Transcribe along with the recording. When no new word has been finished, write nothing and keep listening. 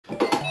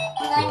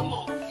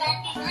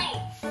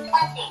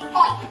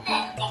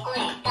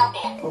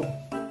Oh,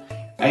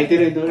 I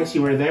didn't notice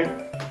you were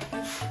there.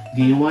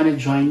 Do you want to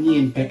join me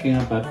in picking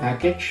up a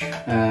package?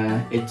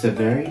 It's a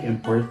very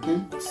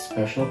important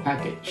special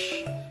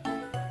package.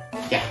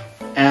 Yeah.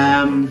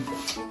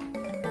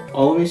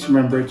 Always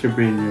remember to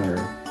bring your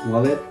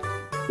wallet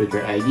with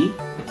your ID,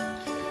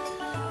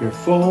 your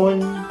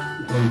phone,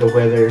 and the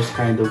weather is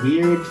kind of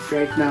weird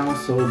right now,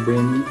 so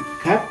bring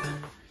cap.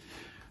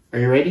 Are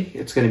you ready?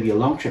 It's gonna be a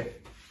long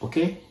trip.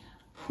 Okay,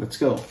 let's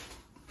go.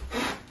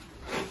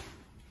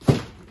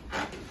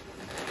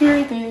 Here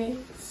it is.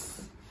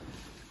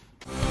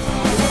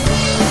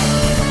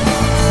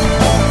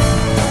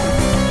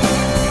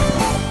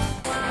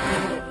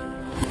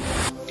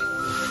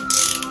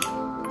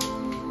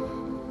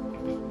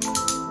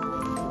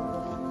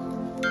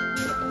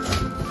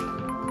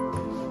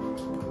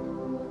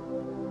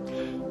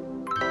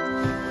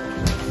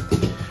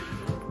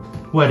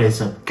 What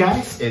is up,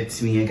 guys?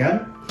 It's me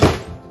again.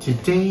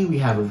 Today we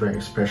have a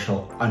very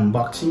special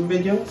unboxing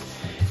video.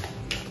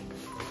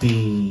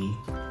 We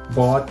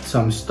bought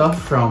some stuff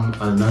from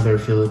another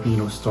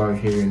Filipino store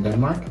here in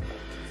Denmark,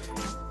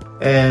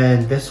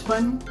 and this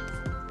one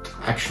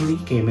actually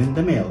came in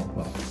the mail.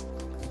 Well,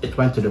 it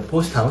went to the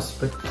post house,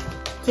 but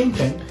same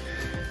thing.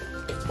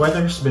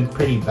 Weather's been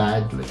pretty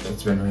bad.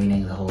 It's been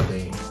raining the whole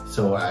day,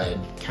 so I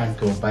can't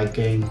go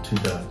biking to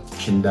the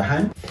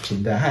Chindahan,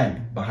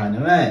 baka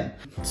naman.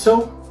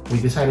 So we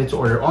decided to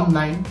order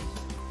online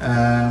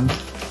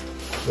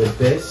with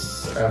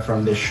this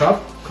from this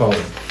shop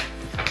called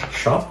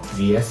Shop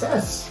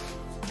VSS,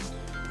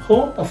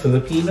 home of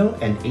Filipino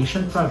and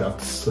Asian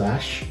products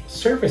 /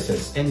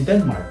 services in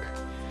Denmark.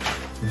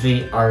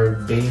 They are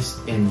based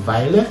in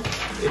Vejle.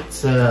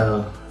 It's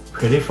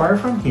pretty far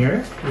from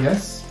here,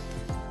 yes.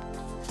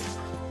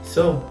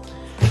 So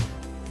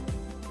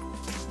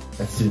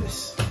let's do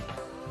this.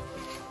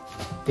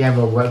 They have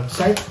a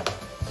website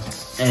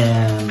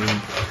and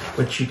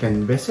which you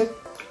can visit.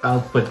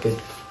 I'll put it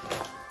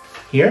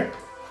here,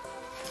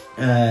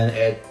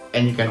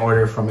 and you can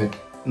order from it,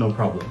 no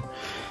problem.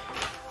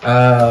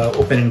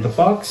 Opening the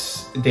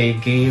box, they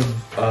gave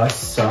us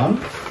some.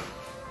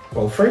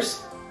 Well,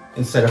 first,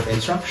 instead of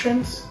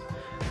instructions,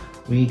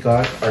 we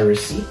got a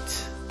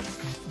receipt.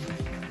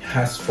 It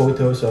has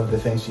photos of the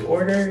things you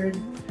ordered,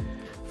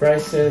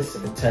 prices,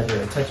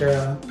 etc.,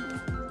 etc.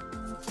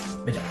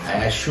 But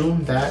I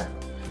assume that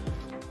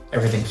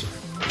everything's here.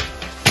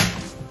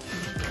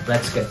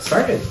 Let's get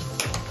started.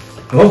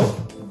 Oh,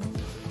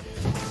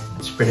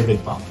 it's a pretty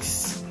big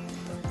box.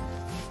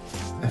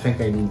 I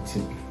think I need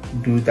to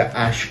do the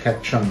Ash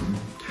Ketchum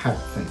hat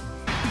thing.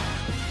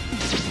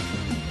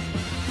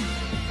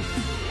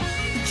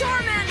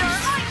 Charmander,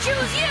 I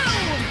choose you!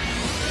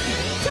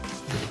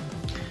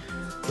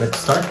 Let's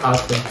start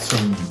out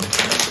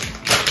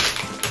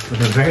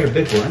with a very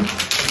big one.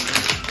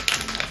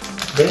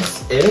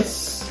 This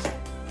is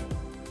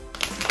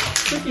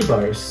cookie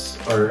bars,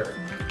 or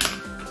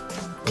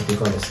what do you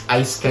call this?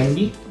 Ice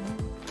candy.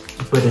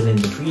 You put it in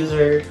the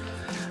freezer,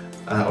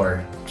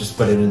 or just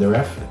put it in the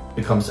ref. It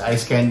becomes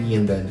ice candy,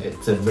 and then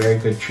it's a very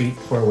good treat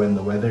for when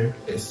the weather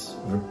is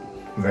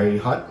very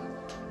hot.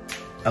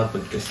 I'll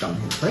put this down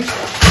here first.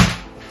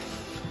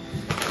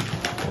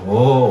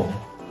 Oh,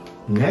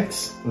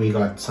 next we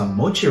got some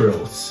mochi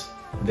rolls.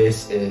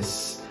 This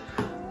is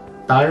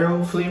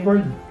taro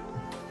flavored.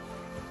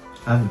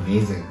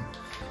 Amazing.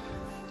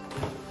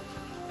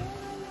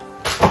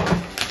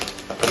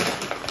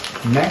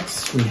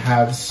 Next, we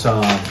have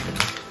some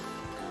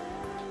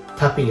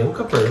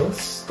tapioca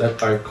pearls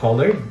that are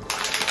colored.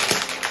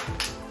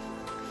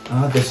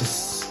 This is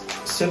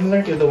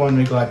similar to the one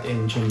we got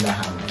in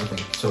Chindahan, I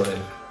think, sort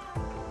of.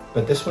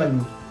 But this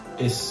one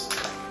is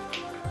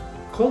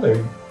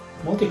colored,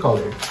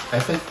 multicolored. I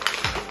think,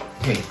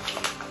 hey,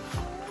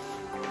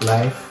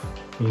 life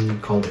in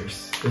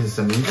colors. This is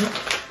amazing.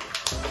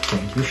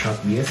 Thank you, Shop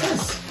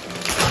VSS.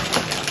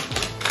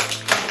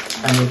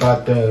 And we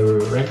got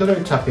the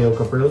regular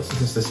tapioca pearls.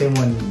 This is the same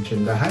one in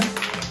Chindahan.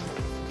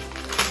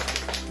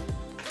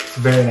 It's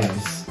very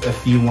nice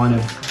if you want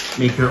to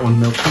make your own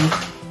milk tea.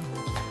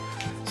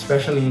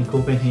 Especially in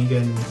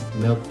Copenhagen,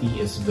 milk tea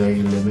is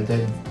very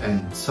limited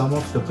and some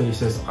of the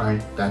places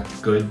aren't that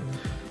good.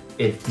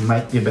 It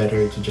might be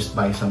better to just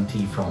buy some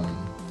tea from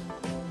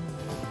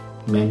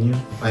menu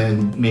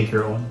and make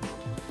your own.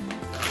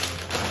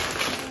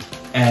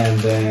 And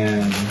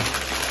then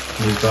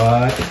we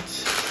got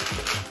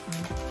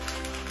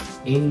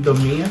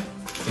Indomie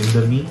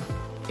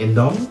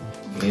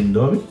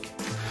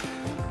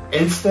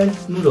instant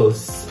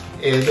noodles.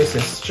 This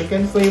is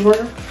chicken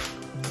flavor.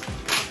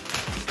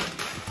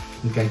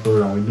 You can't go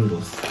wrong with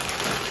noodles.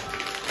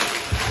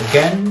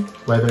 Again,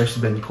 weather's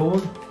been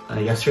cold.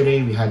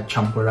 Yesterday we had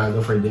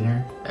champurrado for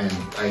dinner, and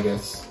I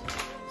guess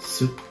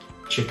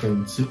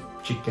chicken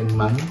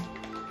man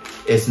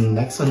is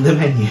next on the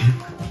menu.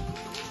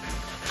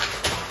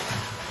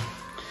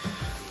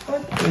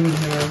 What do we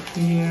have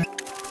here?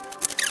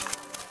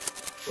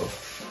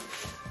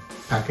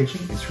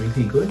 Packaging is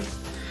really good.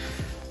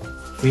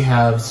 We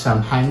have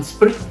some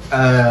handsprit,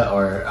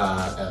 or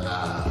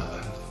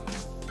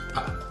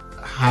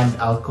hand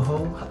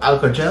alcohol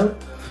gel.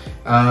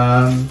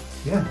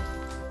 Yeah,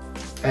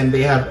 and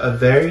they have a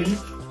very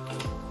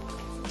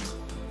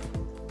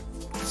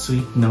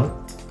sweet note.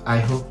 I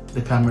hope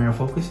the camera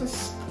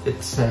focuses. It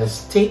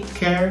says, "Take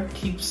care,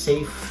 keep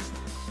safe,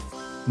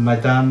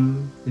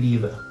 Madame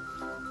Liva."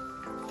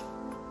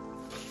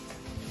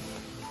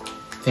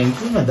 Thank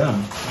you,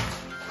 Madame.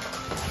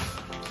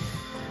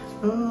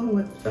 Oh,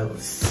 what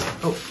else?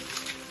 Oh,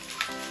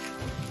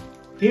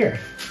 here.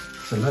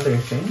 It's another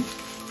thing.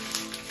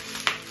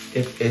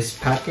 It is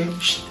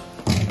packaged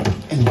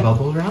in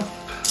bubble wrap.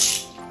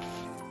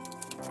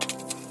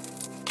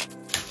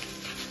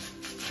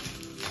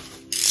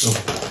 Oh.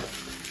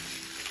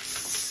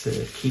 So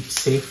keep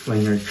safe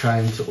when you're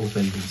trying to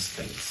open these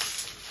things.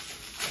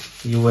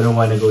 You wouldn't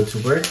want to go to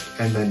work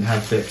and then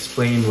have to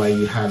explain why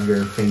you have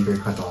your finger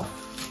cut off.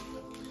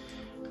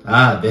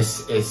 Ah,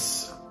 this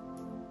is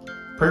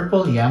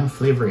purple yam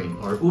flavoring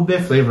or ube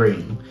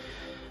flavoring.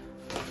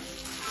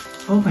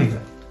 Oh my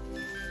god.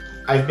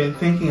 I've been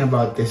thinking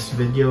about this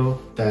video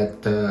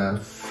that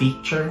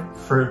feature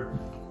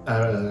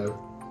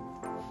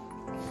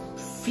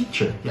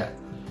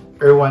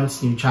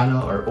Erwan's new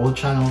channel or old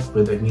channel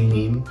with a new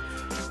name.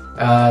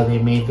 They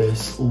made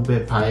this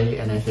ube pie,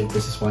 and I think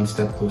this is one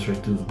step closer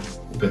to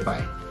ube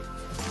pie.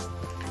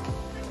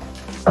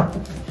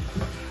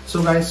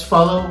 So guys,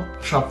 follow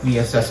Shop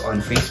VSS on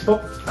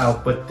Facebook. I'll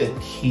put it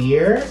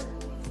here.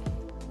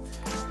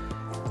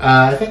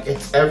 I think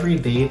it's every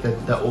day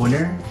that the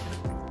owner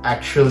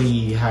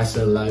actually has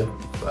a live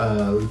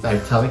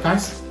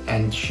telecast,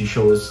 and she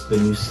shows the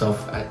new stuff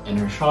in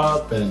her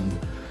shop, and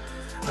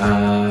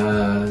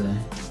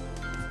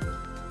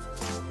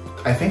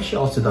I think she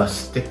also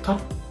does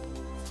TikTok.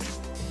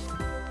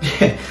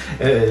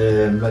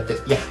 But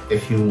yeah,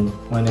 if you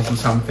want to see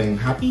something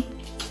happy,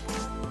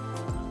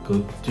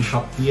 go to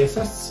Shop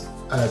VSS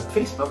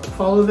Facebook,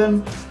 follow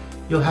them,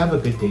 you'll have a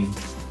good day.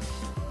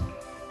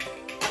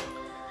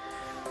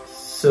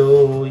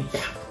 So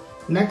yeah,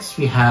 next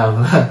we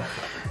have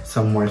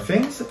some more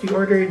things that we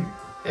ordered.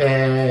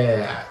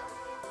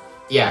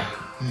 Yeah,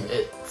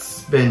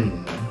 it's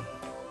been,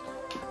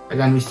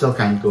 again, we still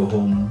can't go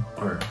home,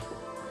 or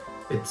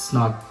it's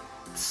not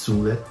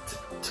sulit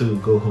to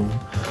go home.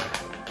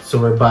 So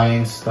we're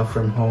buying stuff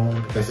from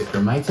home because it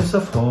reminds us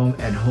of home,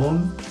 and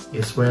home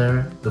is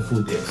where the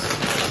food is.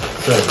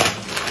 So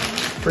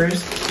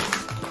first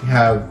we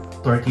have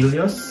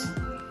tortillas,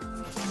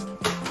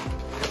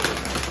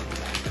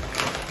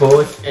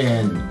 both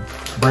in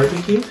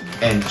barbecue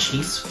and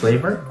cheese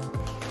flavor.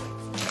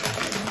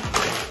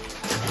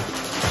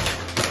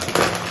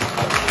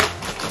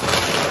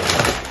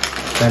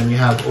 Then we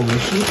have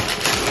oishi,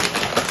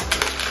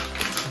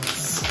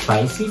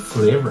 spicy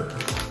flavor.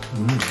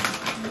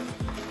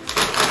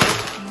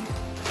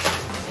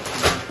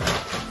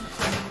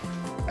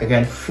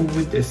 Again,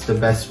 food is the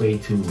best way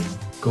to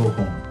go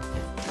home.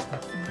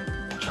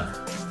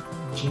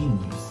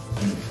 Genius.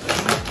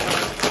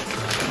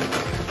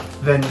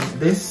 Then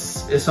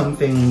this is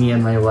something me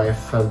and my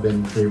wife have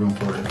been craving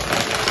for.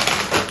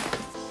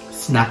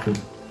 Snack food.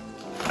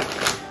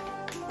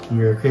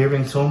 We were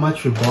craving so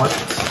much, we bought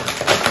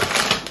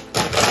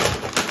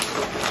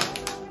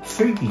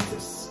 3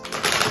 pieces.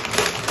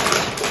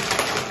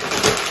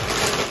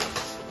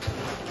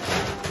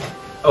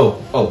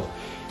 Oh,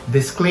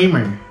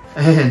 disclaimer.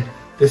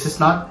 This is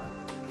not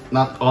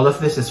all of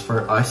this is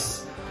for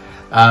us.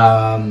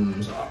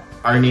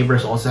 Our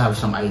neighbors also have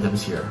some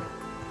items here.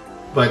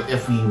 But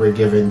if we were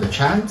given the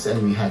chance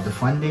and we had the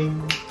funding,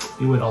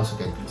 we would also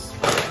get these.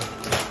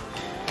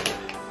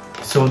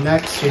 So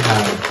next we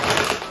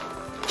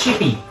have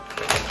chippy.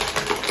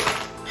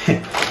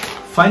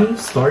 Funny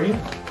story,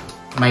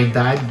 my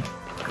dad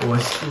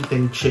was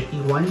eating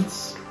chippy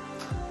once,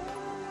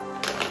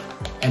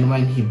 and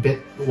when he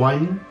bit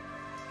one,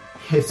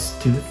 his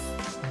tooth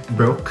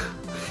broke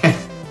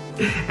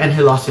and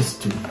he lost his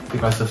tooth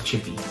because of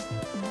chippy.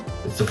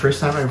 It's the first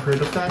time I've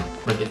heard of that,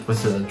 but it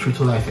was a true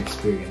to life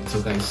experience.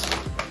 So guys,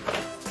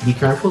 be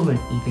careful when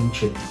eating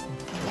chippy.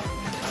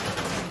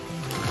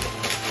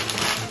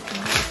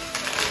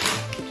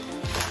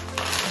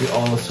 We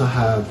also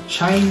have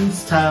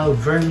Chinese style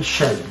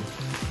vermicelli,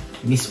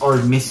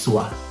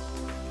 miswa.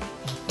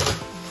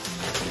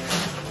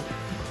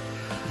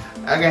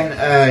 Again,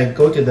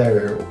 go to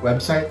their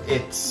website.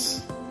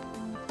 It's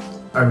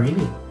a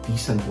really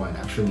decent one,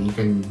 actually. You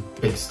can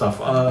pick stuff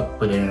up,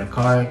 put it in a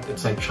cart.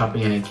 It's like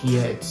shopping in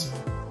IKEA.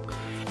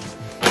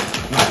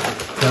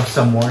 We have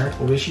some more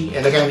oishi,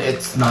 and again,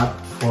 it's not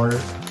for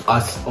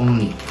us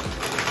only.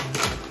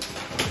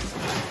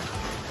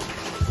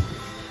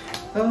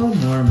 Oh,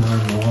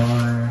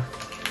 more.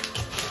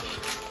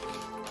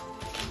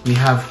 We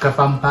have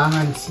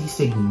Kapampangan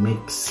Sisig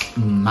Mix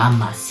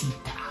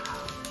Mamacita.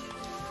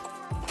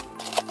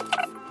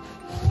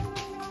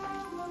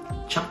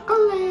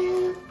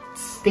 Chocolate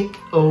stick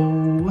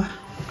O.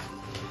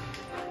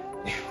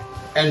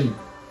 And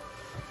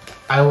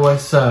I'm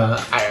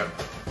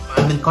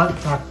in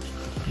contact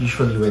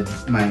usually with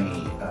my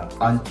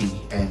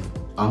auntie and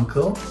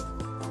uncle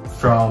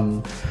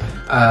from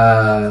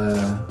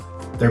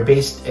They're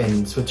based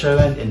in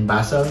Switzerland, in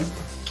Basel.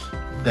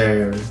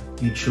 Their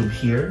YouTube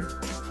here,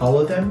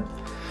 follow them.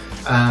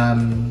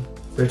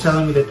 They're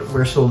telling me that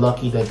we're so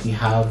lucky that we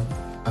have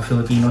a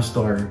Filipino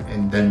store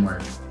in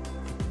Denmark.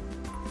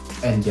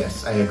 And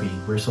yes, I agree.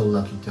 We're so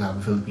lucky to have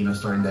a Filipino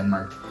store in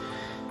Denmark.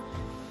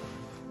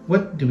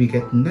 What do we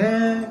get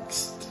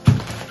next?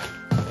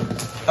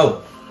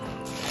 Oh,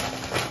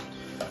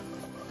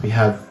 we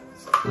have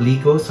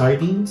Ligo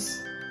sardines.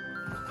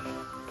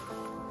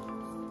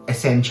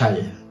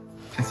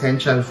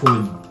 Essential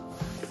food.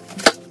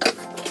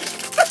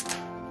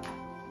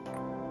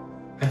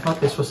 I thought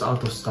this was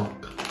out of stock.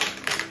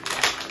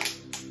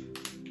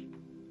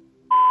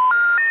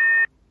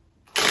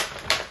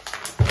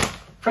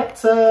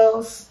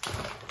 Pretzels.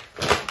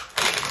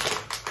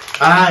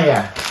 Ah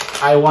yeah,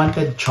 I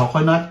wanted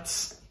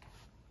choconuts,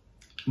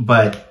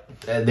 but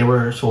they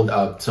were sold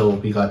out, so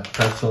we got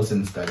pretzels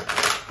instead.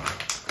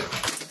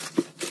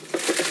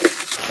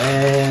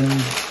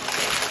 And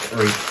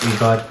we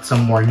got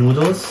some more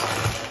noodles.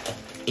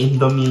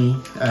 Indomie,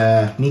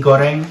 mee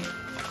goreng.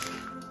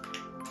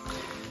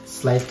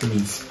 Slightly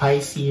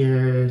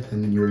spicier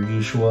than your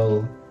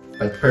usual,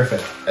 but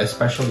perfect,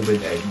 especially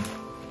with egg.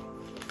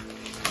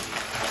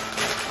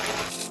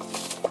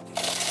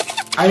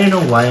 I don't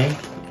know why,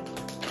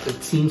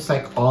 it seems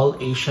like all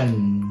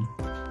Asian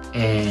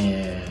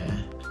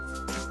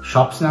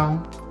shops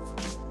now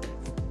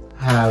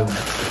have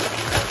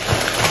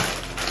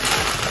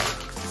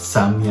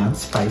Samyang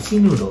spicy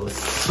noodles.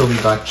 So we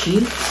got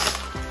cheese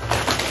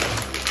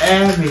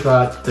and we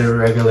got the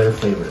regular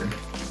flavor.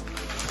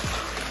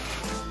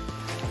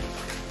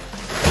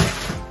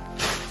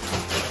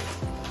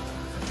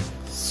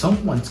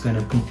 Someone's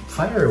gonna poop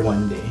fire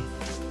one day.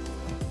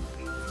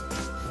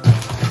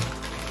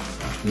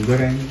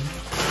 Goreng.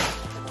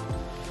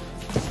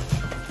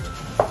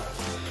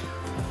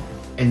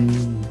 In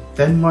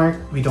Denmark,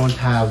 we don't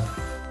have,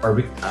 I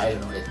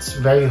don't know, it's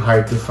very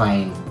hard to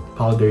find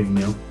powdered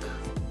milk.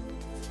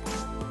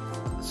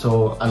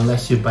 So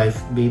unless you buy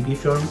baby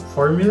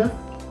formula,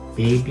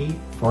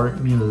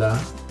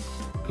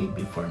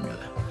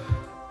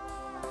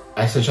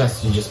 I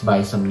suggest you just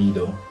buy some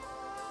Nido.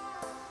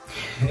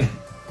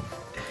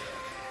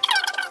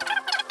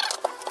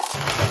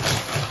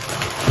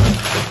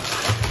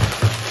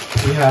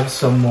 We have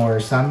some more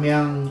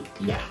Samyang.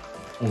 Yeah,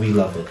 we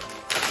love it.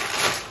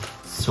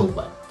 So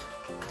what?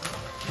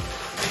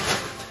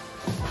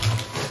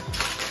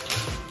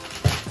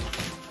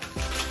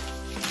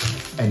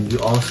 And you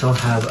also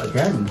have,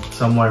 again,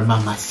 some more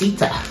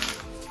Mamacita.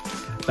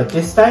 But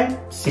this time,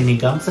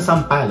 sinigang sa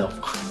sampalok.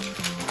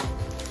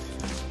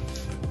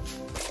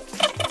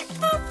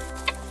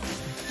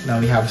 Now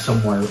we have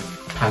some more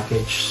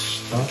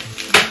packaged stuff.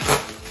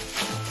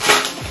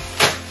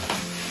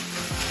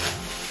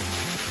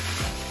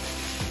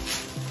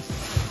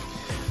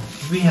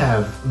 We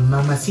have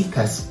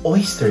Mamacita's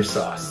oyster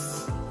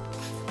sauce.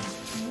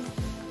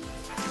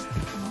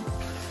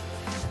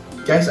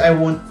 Guys, I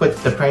won't put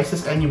the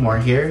prices anymore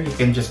here. You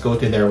can just go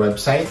to their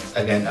website.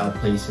 Again, I'll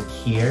place it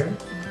here.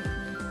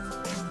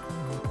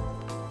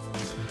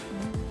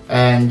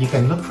 And you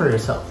can look for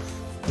yourself.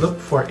 Look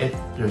for it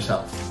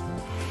yourself.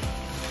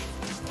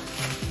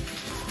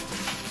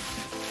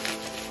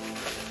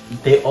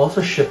 They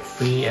also ship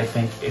free, I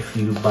think, if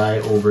you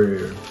buy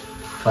over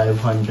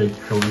 500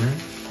 kroner.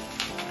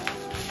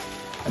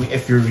 I mean,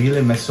 if you're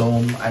really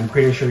mesome, I'm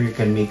pretty sure you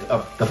can make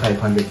up the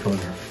 500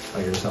 kroner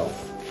by yourself.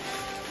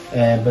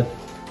 But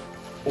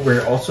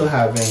we're also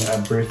having a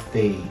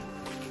birthday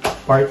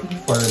party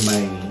for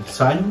my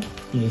son.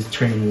 He's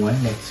turning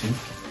 1 next week.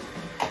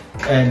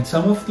 And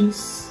some of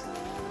these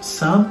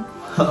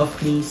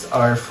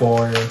are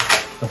for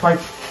the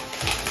party.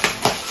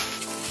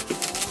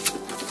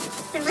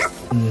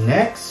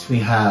 Next, we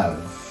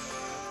have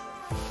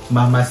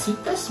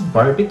Mamacita's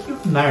barbecue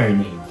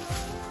marinade.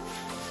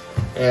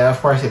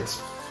 Of course,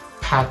 it's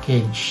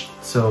packaged,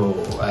 so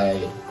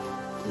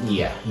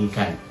yeah, you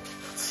can't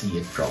see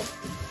it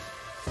properly.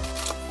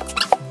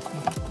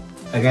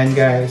 Again,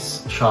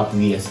 guys, Shop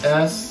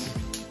VSS.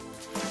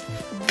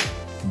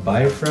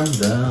 Buy from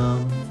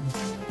them.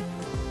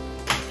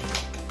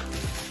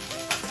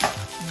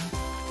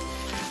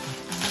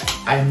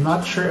 I'm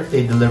not sure if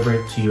they deliver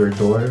it to your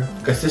door,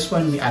 because this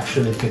one we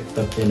actually picked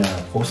up in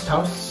a post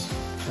house,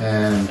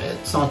 and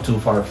it's not too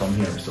far from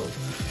here, so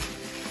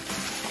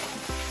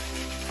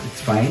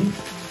it's fine.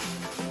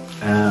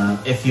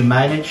 If you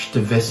manage to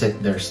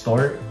visit their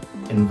store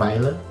in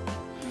Vejle,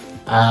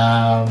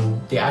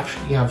 they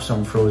actually have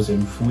some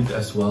frozen food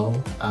as well,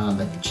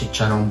 like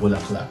chicharong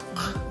bulaklak,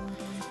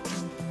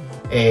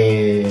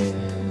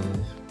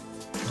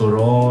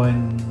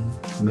 turon,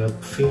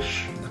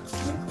 milkfish,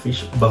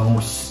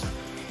 bangus,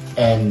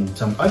 and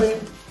some other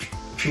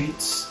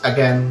treats.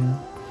 Again,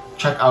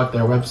 check out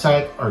their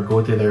website or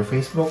go to their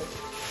Facebook.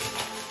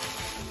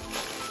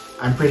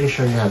 I'm pretty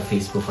sure you have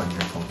Facebook on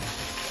your phone.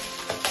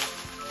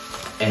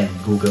 And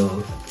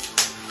Google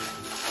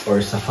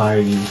or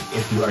Safari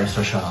if you are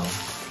social.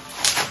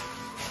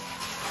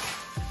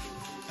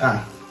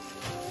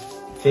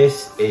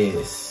 This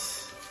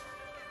is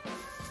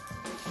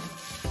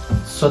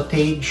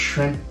sauteed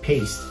shrimp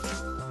paste.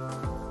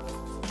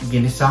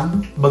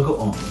 Ginisang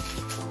bagoong.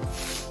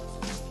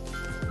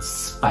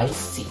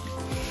 Spicy.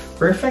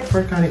 Perfect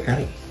for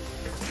kare-kare.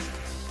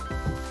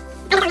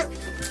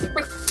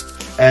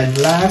 And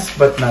last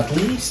but not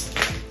least,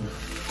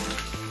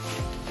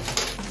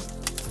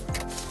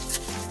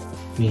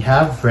 we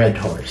have Red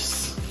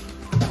Horse.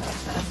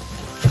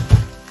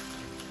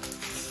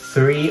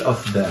 3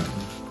 of them.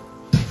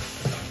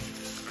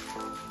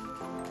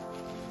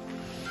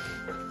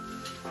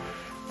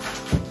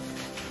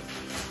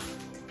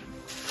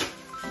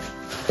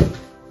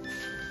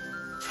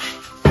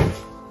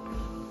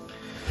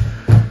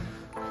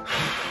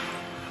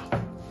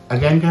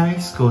 Again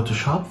guys, go to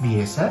Shop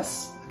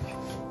VSS.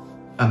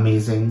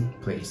 Amazing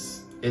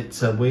place.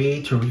 It's a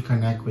way to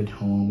reconnect with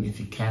home if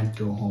you can't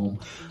go home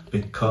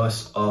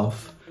because of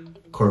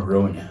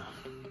Corona.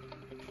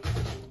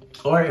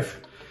 Or if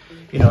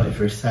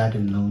you're sad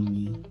and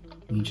lonely,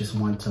 you just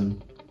want some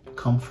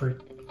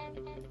comfort.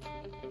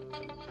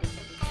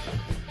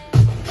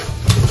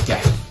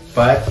 Yeah,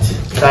 but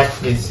that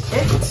is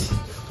it.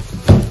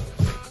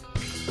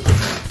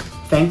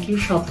 Thank you,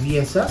 Shop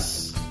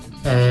VSS.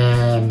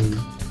 And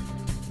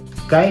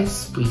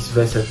guys, please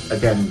visit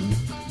again.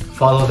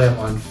 Follow them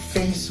on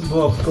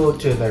Facebook, go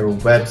to their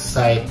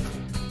website.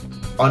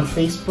 On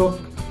Facebook,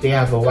 they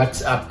have a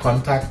WhatsApp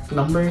contact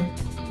number.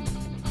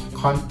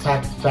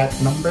 Contact that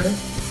number.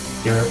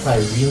 They reply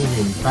really,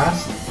 really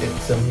fast.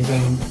 It's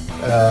amazing.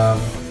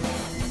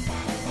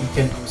 You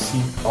can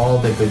see all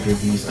the good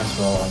reviews as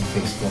well on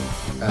Facebook.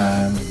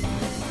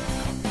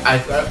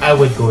 I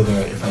would go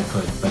there if I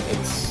could, but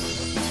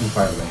it's too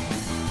far away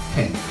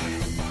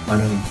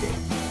on a weekday.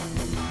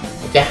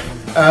 But yeah.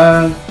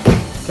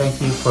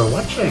 Thank you for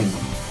watching.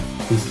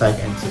 Please like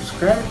and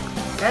subscribe,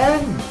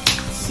 and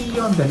see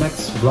you on the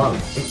next vlog.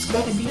 It's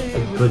gonna be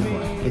a good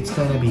one. It's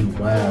gonna be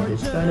wild.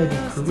 It's gonna be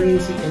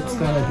crazy. It's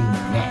gonna be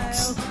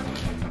next.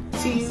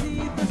 See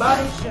you.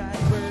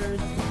 Bye.